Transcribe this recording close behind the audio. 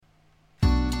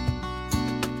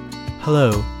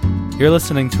Hello, you're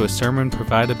listening to a sermon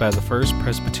provided by the First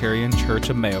Presbyterian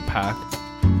Church of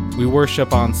Mahopac. We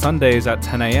worship on Sundays at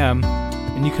 10 a.m.,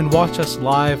 and you can watch us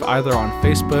live either on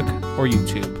Facebook or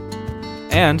YouTube.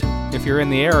 And if you're in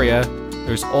the area,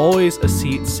 there's always a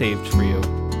seat saved for you.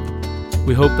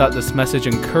 We hope that this message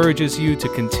encourages you to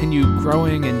continue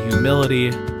growing in humility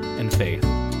and faith.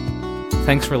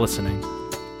 Thanks for listening.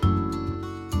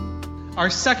 Our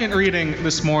second reading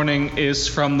this morning is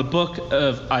from the book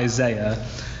of Isaiah,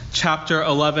 chapter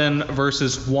 11,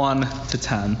 verses 1 to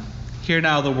 10. Hear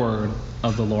now the word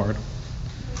of the Lord.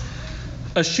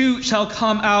 A shoot shall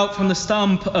come out from the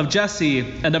stump of Jesse,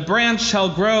 and a branch shall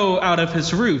grow out of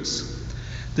his roots.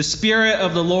 The Spirit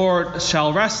of the Lord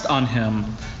shall rest on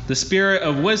him, the Spirit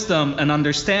of wisdom and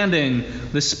understanding,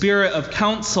 the Spirit of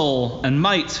counsel and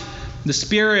might, the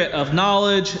Spirit of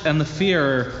knowledge and the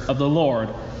fear of the Lord.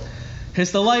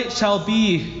 His delight shall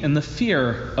be in the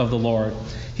fear of the Lord.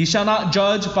 He shall not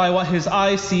judge by what his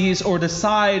eye sees or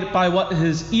decide by what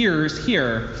his ears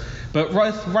hear. But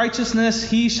with righteousness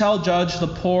he shall judge the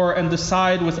poor and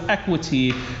decide with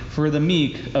equity for the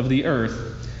meek of the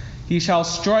earth. He shall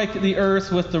strike the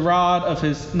earth with the rod of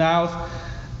his mouth,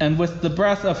 and with the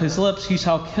breath of his lips he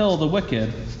shall kill the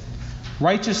wicked.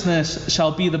 Righteousness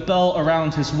shall be the belt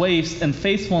around his waist, and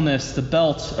faithfulness the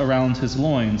belt around his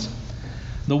loins.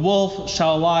 The wolf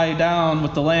shall lie down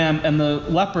with the lamb, and the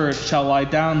leopard shall lie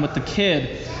down with the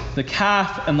kid, the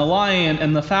calf and the lion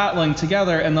and the fatling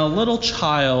together, and the little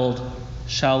child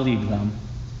shall lead them.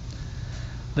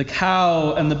 The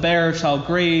cow and the bear shall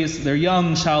graze, their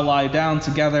young shall lie down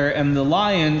together, and the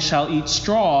lion shall eat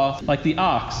straw like the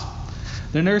ox.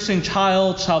 The nursing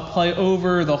child shall play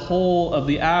over the hole of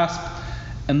the asp,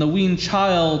 and the weaned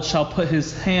child shall put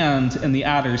his hand in the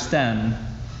adder's den.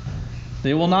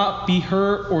 They will not be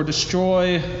hurt or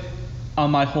destroyed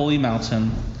on my holy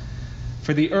mountain,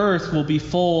 for the earth will be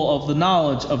full of the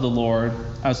knowledge of the Lord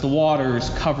as the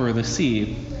waters cover the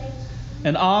sea.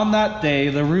 And on that day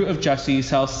the root of Jesse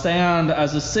shall stand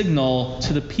as a signal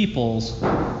to the peoples.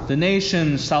 The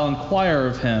nations shall inquire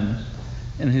of him,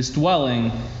 and his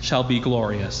dwelling shall be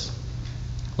glorious.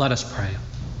 Let us pray.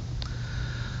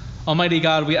 Almighty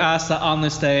God, we ask that on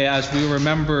this day, as we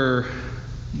remember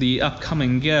the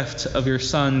upcoming gift of your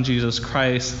Son, Jesus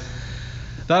Christ,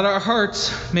 that our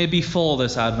hearts may be full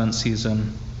this Advent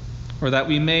season, or that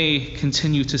we may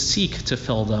continue to seek to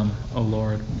fill them, O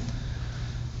Lord,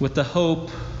 with the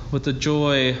hope, with the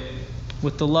joy,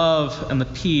 with the love and the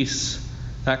peace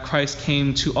that Christ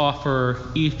came to offer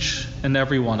each and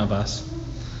every one of us.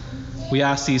 We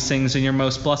ask these things in your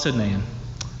most blessed name.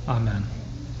 Amen.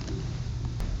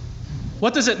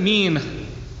 What does it mean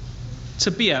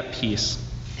to be at peace?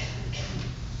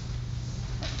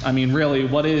 I mean, really,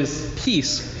 what is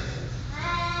peace?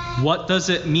 What does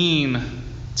it mean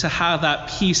to have that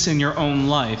peace in your own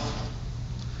life?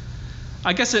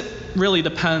 I guess it really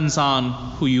depends on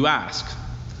who you ask,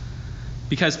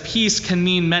 because peace can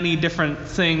mean many different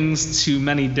things to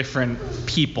many different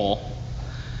people.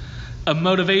 A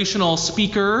motivational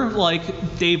speaker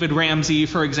like David Ramsey,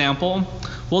 for example,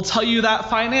 will tell you that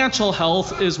financial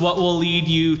health is what will lead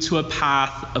you to a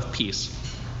path of peace.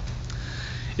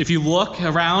 If you look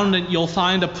around, you'll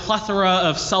find a plethora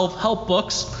of self-help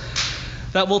books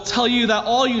that will tell you that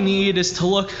all you need is to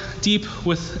look deep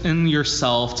within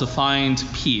yourself to find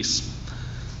peace,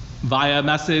 via a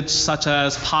message such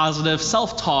as positive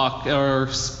self-talk or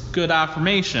good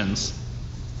affirmations.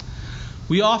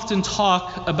 We often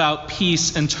talk about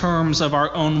peace in terms of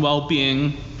our own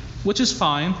well-being, which is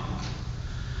fine,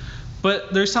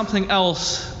 but there's something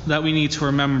else that we need to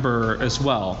remember as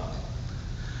well.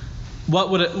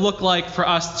 What would it look like for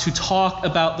us to talk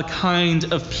about the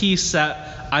kind of peace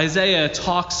that Isaiah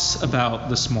talks about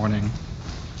this morning?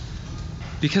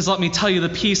 Because let me tell you, the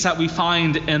peace that we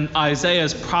find in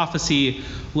Isaiah's prophecy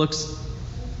looks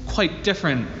quite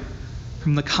different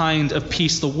from the kind of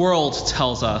peace the world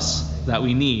tells us that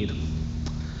we need.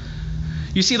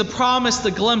 You see, the promise,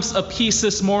 the glimpse of peace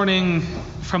this morning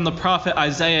from the prophet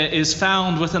Isaiah is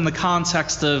found within the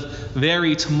context of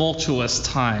very tumultuous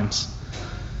times.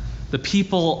 The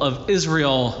people of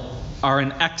Israel are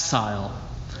in exile.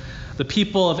 The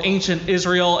people of ancient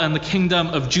Israel and the kingdom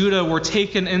of Judah were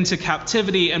taken into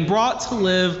captivity and brought to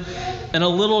live in a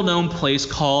little-known place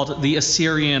called the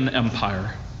Assyrian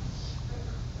Empire.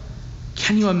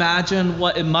 Can you imagine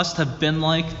what it must have been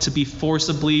like to be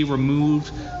forcibly removed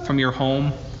from your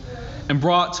home and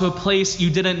brought to a place you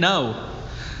didn't know,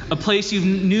 a place you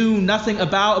knew nothing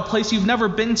about, a place you've never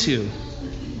been to?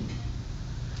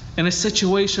 In a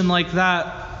situation like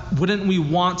that, wouldn't we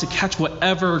want to catch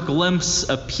whatever glimpse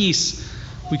of peace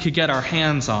we could get our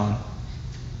hands on?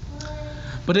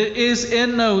 But it is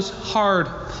in those hard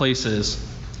places,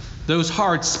 those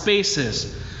hard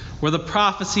spaces, where the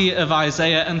prophecy of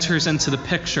Isaiah enters into the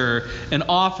picture and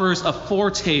offers a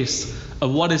foretaste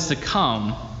of what is to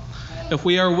come, if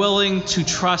we are willing to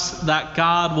trust that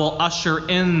God will usher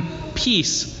in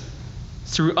peace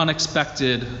through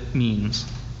unexpected means.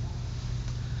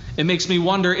 It makes me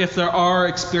wonder if there are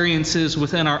experiences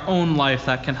within our own life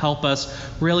that can help us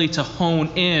really to hone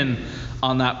in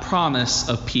on that promise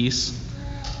of peace,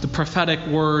 the prophetic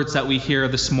words that we hear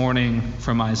this morning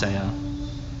from Isaiah.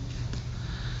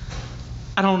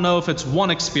 I don't know if it's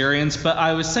one experience, but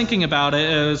I was thinking about it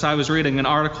as I was reading an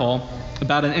article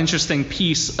about an interesting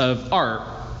piece of art.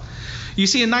 You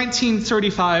see, in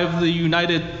 1935, the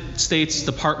United States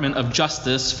Department of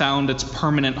Justice found its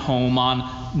permanent home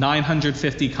on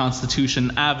 950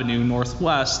 Constitution Avenue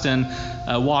Northwest in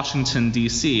Washington,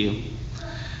 D.C.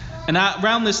 And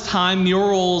around this time,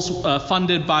 murals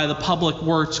funded by the Public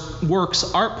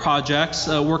Works art projects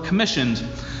were commissioned.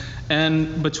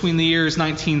 And between the years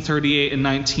 1938 and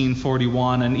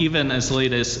 1941, and even as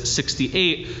late as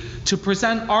 68, to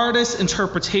present artists'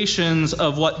 interpretations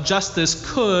of what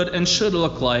justice could and should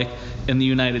look like in the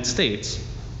United States.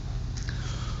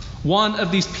 One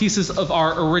of these pieces of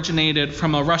art originated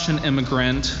from a Russian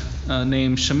immigrant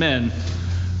named Shemin,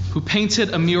 who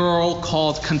painted a mural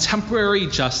called Contemporary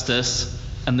Justice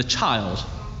and the Child.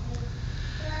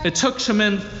 It took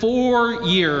Shemin 4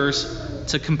 years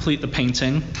to complete the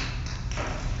painting.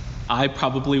 I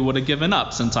probably would have given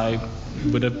up since I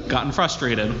would have gotten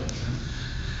frustrated.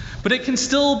 But it can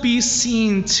still be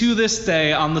seen to this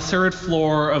day on the 3rd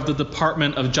floor of the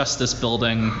Department of Justice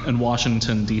building in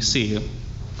Washington, D.C.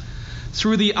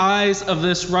 Through the eyes of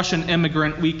this Russian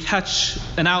immigrant, we catch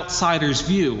an outsider's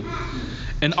view,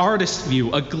 an artist's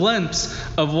view, a glimpse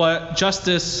of where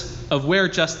justice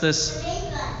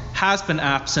has been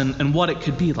absent and what it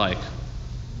could be like.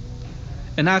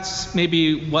 And that's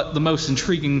maybe what the most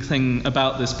intriguing thing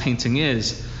about this painting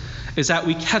is that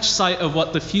we catch sight of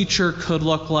what the future could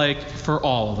look like for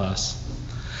all of us.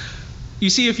 You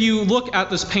see, if you look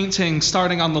at this painting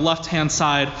starting on the left-hand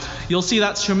side, you'll see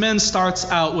that Shemin starts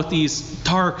out with these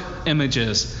dark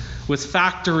images, with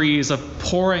factories of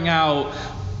pouring out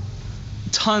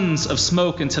tons of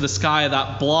smoke into the sky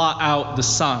that blot out the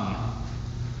sun.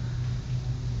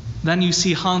 Then you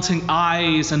see haunting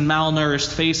eyes and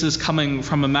malnourished faces coming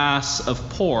from a mass of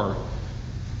poor,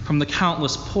 from the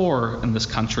countless poor in this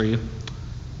country,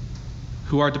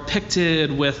 who are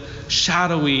depicted with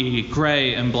shadowy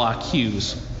gray and black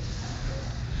hues.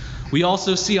 We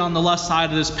also see on the left side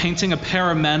of this painting a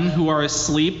pair of men who are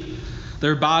asleep,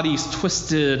 their bodies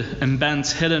twisted and bent,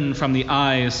 hidden from the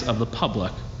eyes of the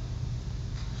public.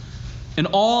 In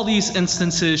all these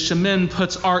instances, Shemin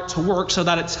puts art to work so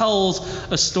that it tells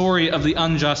a story of the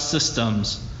unjust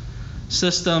systems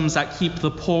that keep the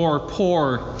poor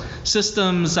poor,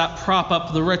 systems that prop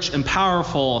up the rich and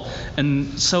powerful,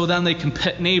 and so then they can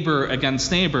pit neighbor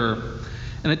against neighbor.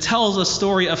 And it tells a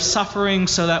story of suffering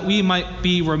so that we might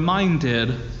be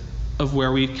reminded of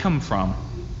where we come from.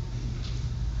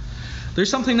 There's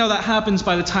something, though, that happens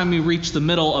by the time we reach the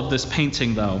middle of this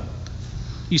painting, though.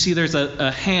 You see there's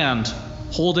a hand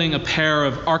holding a pair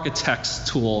of architect's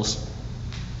tools.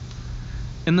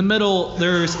 In the middle,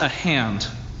 there's a hand,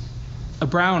 a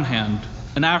brown hand,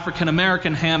 an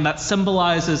African-American hand that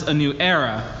symbolizes a new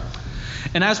era.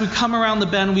 And as we come around the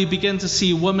bend, we begin to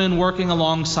see women working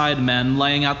alongside men,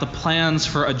 laying out the plans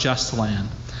for a just land.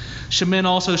 Shemin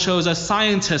also shows us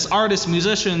scientists, artists,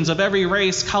 musicians of every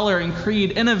race, color, and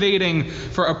creed innovating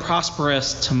for a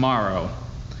prosperous tomorrow.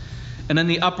 And in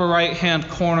the upper right-hand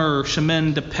corner,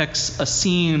 Shemin depicts a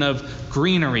scene of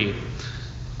greenery,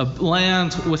 a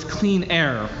land with clean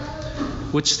air,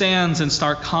 which stands in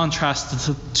stark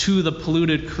contrast to the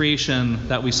polluted creation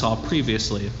that we saw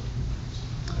previously.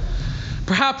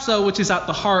 Perhaps, though, which is at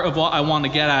the heart of what I want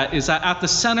to get at, is that at the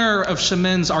center of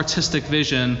Shemin's artistic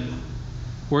vision,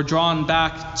 we're drawn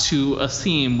back to a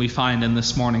theme we find in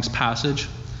this morning's passage.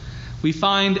 We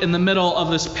find in the middle of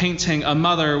this painting a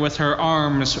mother with her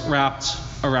arms wrapped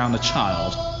around a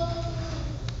child.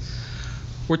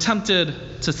 We're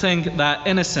tempted to think that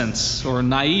innocence or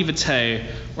naivete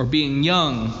or being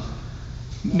young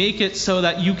make it so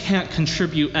that you can't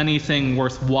contribute anything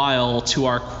worthwhile to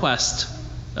our quest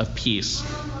of peace.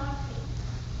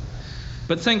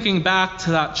 But thinking back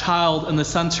to that child in the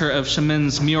center of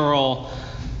Shemin's mural,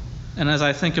 and as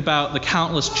I think about the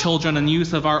countless children and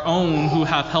youth of our own who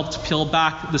have helped peel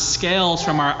back the scales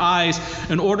from our eyes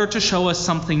in order to show us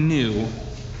something new,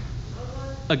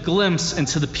 a glimpse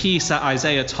into the peace that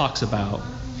Isaiah talks about.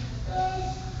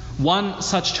 One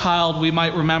such child we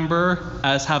might remember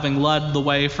as having led the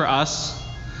way for us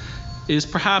is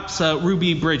perhaps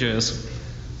Ruby Bridges,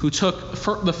 who took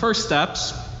the first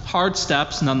steps, hard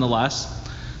steps nonetheless,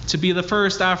 to be the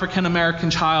first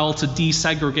African-American child to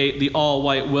desegregate the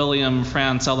all-white William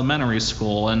Frantz Elementary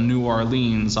School in New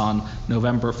Orleans on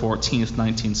November 14th,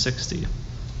 1960.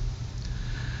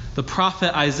 The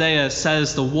prophet Isaiah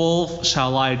says, "The wolf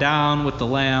shall lie down with the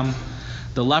lamb,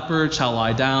 the leopard shall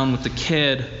lie down with the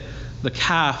kid, the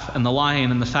calf and the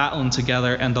lion and the fatling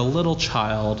together, and the little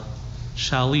child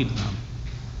shall lead them."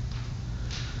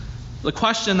 The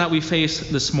question that we face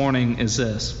this morning is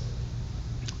this: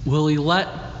 will he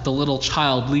let the little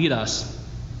child lead us?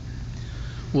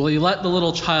 Will he let the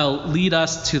little child lead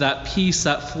us to that peace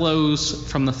that flows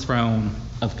from the throne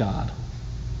of God?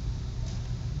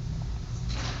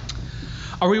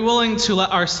 Are we willing to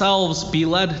let ourselves be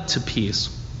led to peace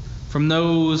from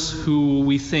those who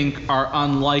we think are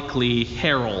unlikely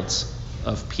heralds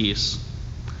of peace?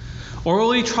 Or will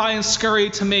we try and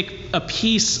scurry to make a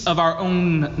peace of our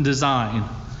own design,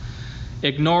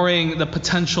 ignoring the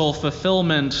potential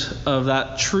fulfillment of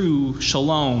that true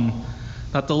shalom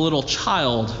that the little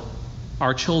child,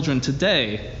 our children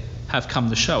today, have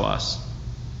come to show us?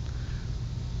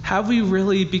 Have we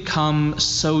really become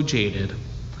so jaded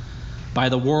by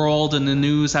the world and the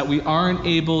news that we aren't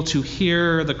able to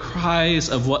hear the cries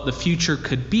of what the future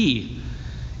could be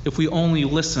if we only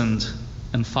listened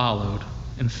and followed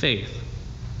in faith?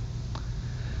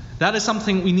 That is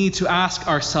something we need to ask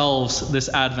ourselves this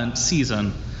Advent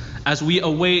season as we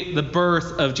await the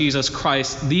birth of Jesus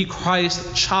Christ, the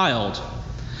Christ child.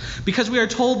 Because we are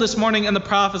told this morning in the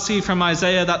prophecy from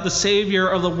Isaiah that the Savior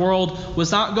of the world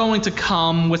was not going to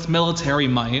come with military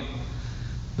might.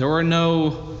 There were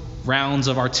no rounds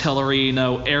of artillery,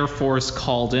 no Air Force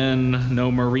called in,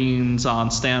 no Marines on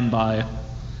standby.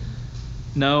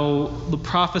 No, the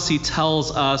prophecy tells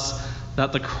us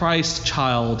that the Christ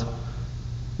child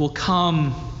will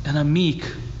come in a meek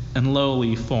and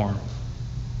lowly form.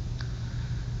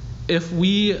 If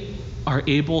we are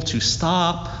able to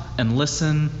stop and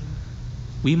listen,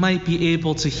 we might be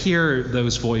able to hear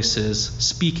those voices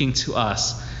speaking to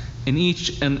us in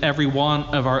each and every one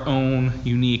of our own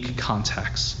unique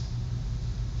contexts.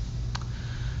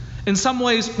 In some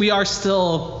ways, we are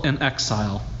still in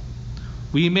exile.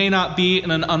 We may not be in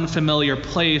an unfamiliar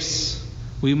place.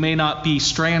 We may not be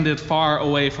stranded far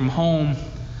away from home.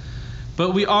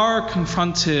 But we are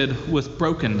confronted with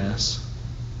brokenness,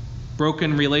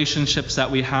 broken relationships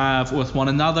that we have with one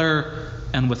another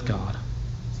and with God.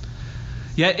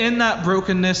 Yet in that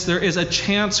brokenness, there is a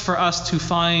chance for us to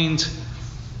find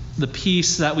the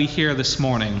peace that we hear this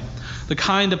morning, the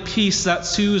kind of peace that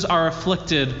soothes our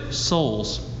afflicted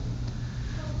souls.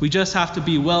 We just have to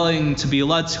be willing to be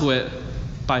led to it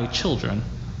by children,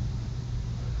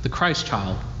 the Christ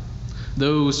child,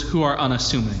 those who are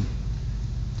unassuming.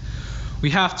 We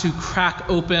have to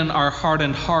crack open our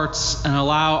hardened hearts and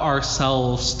allow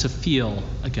ourselves to feel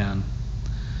again.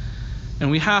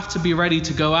 And we have to be ready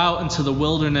to go out into the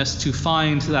wilderness to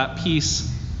find that peace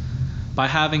by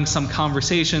having some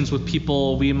conversations with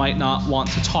people we might not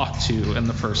want to talk to in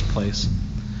the first place.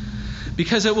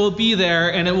 Because it will be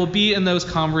there, and it will be in those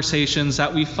conversations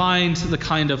that we find the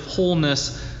kind of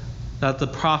wholeness that the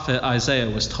prophet Isaiah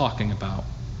was talking about.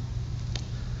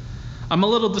 I'm a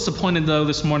little disappointed, though,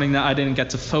 this morning that I didn't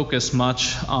get to focus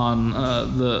much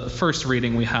on the first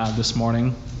reading we had this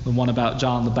morning, the one about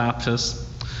John the Baptist,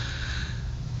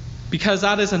 because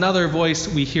that is another voice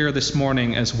we hear this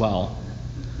morning as well.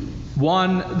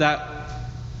 One that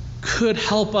could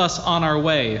help us on our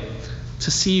way to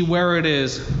see where it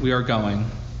is we are going.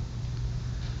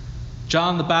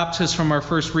 John the Baptist from our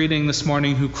first reading this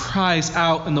morning, who cries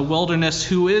out in the wilderness,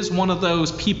 who is one of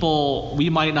those people we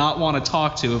might not want to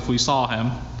talk to if we saw him.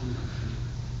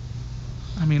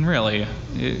 I mean, really,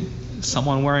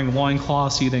 someone wearing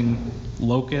loincloths eating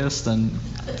locusts and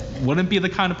wouldn't be the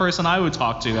kind of person I would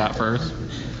talk to at first.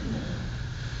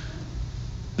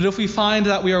 But if we find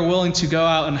that we are willing to go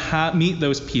out and meet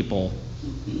those people,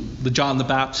 the John the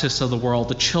Baptist of the world,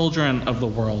 the children of the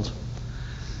world,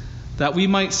 that we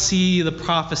might see the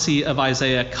prophecy of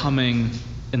Isaiah coming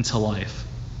into life.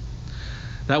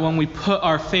 That when we put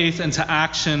our faith into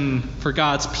action for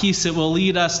God's peace, it will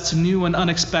lead us to new and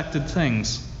unexpected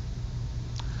things.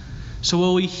 So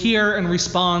will we hear and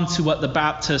respond to what the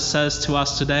Baptist says to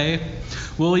us today?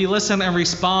 Will we listen and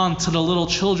respond to the little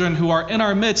children who are in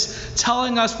our midst,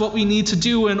 telling us what we need to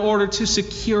do in order to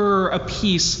secure a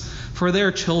peace for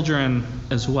their children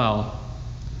as well?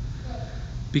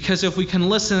 Because if we can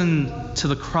listen to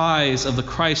the cries of the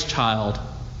Christ child,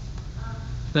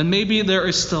 then maybe there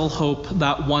is still hope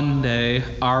that one day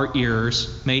our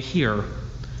ears may hear,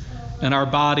 and our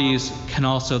bodies can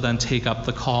also then take up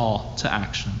the call to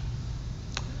action.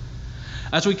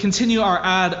 As we continue our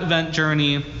Advent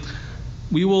journey,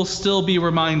 we will still be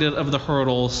reminded of the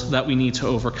hurdles that we need to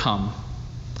overcome.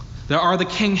 There are the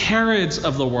King Herods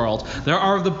of the world. There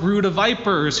are the brood of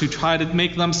vipers who try to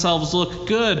make themselves look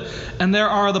good. And there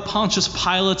are the Pontius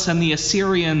Pilates and the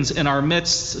Assyrians in our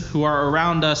midst who are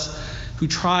around us who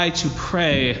try to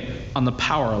prey on the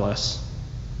powerless.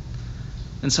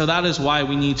 And so that is why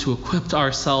we need to equip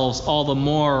ourselves all the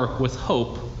more with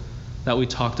hope that we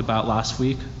talked about last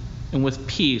week, and with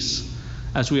peace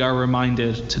as we are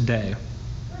reminded today.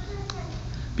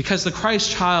 Because the Christ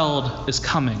child is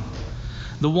coming,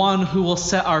 the one who will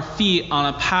set our feet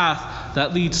on a path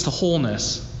that leads to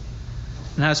wholeness,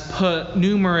 and has put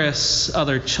numerous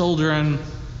other children,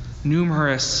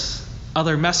 numerous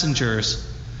other messengers,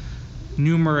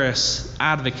 numerous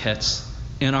advocates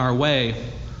in our way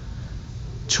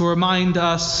to remind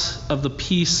us of the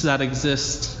peace that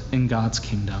exists in God's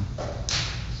kingdom.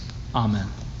 Amen.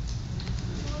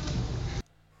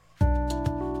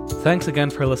 Thanks again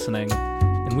for listening,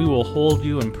 and we will hold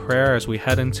you in prayer as we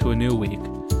head into a new week.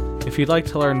 If you'd like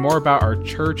to learn more about our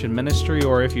church and ministry,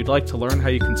 or if you'd like to learn how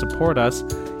you can support us,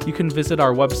 you can visit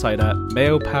our website at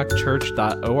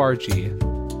mayopacchurch.org.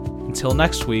 Until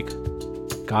next week,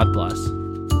 God bless.